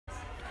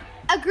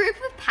A group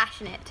of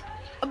passionate,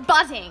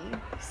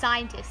 budding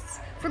scientists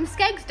from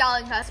SCEGGS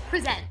Darlinghurst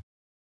present.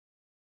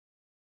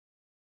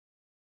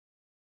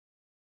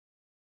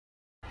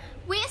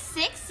 We're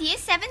 6 Year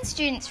 7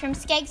 students from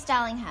SCEGGS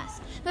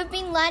Darlinghurst who have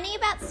been learning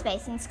about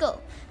space in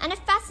school and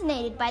are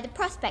fascinated by the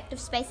prospect of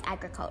space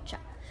agriculture.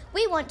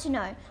 We want to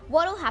know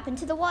what will happen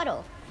to the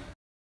wattle.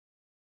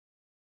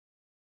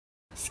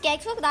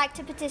 SCEGGS would like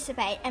to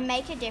participate and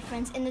make a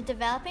difference in the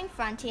developing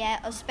frontier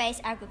of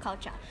space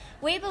agriculture.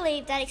 We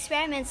believe that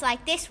experiments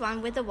like this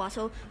one with the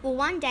wattle will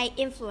one day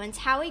influence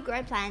how we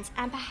grow plants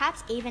and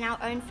perhaps even our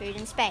own food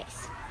in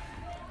space.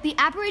 The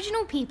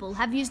Aboriginal people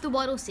have used the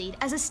wattle seed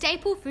as a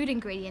staple food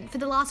ingredient for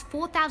the last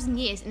 4,000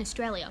 years in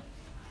Australia.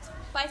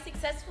 By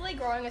successfully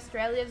growing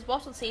Australia's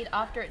wattle seed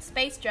after its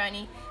space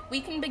journey, we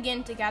can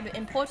begin to gather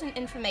important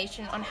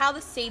information on how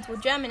the seeds will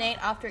germinate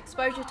after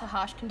exposure to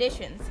harsh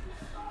conditions.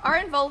 Our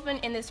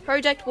involvement in this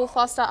project will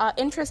foster our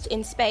interest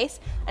in space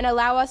and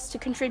allow us to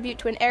contribute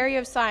to an area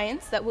of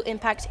science that will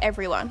impact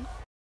everyone.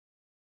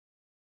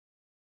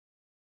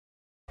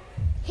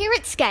 Here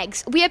at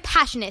SCEGGS, we are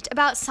passionate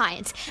about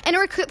science and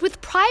are equipped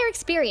with prior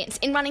experience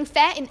in running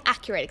fair and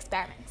accurate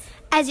experiments.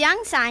 As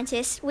young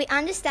scientists, we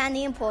understand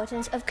the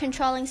importance of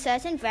controlling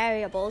certain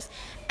variables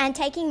and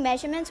taking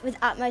measurements with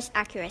utmost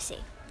accuracy.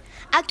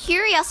 Our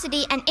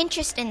curiosity and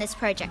interest in this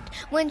project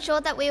will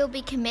ensure that we will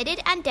be committed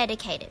and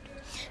dedicated.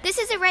 This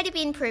has already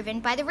been proven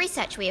by the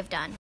research we have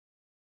done.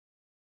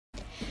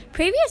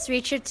 Previous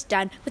research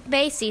done with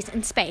maize seeds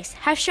in space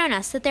have shown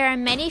us that there are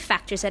many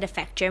factors that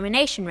affect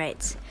germination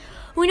rates.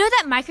 We know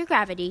that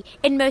microgravity,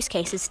 in most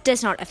cases,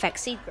 does not affect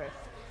seed growth.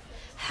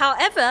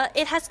 However,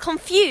 it has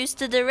confused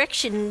the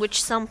direction in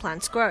which some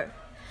plants grow.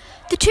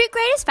 The two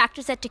greatest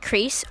factors that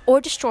decrease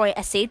or destroy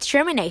a seed's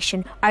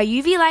germination are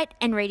UV light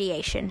and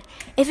radiation.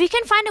 If we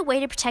can find a way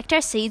to protect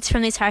our seeds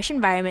from these harsh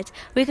environments,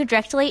 we could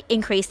directly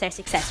increase their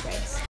success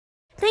rates.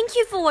 Thank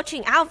you for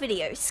watching our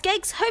video.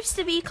 SCEGGS hopes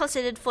to be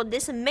considered for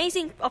this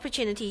amazing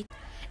opportunity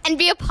And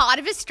be a part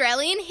of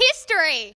Australian history!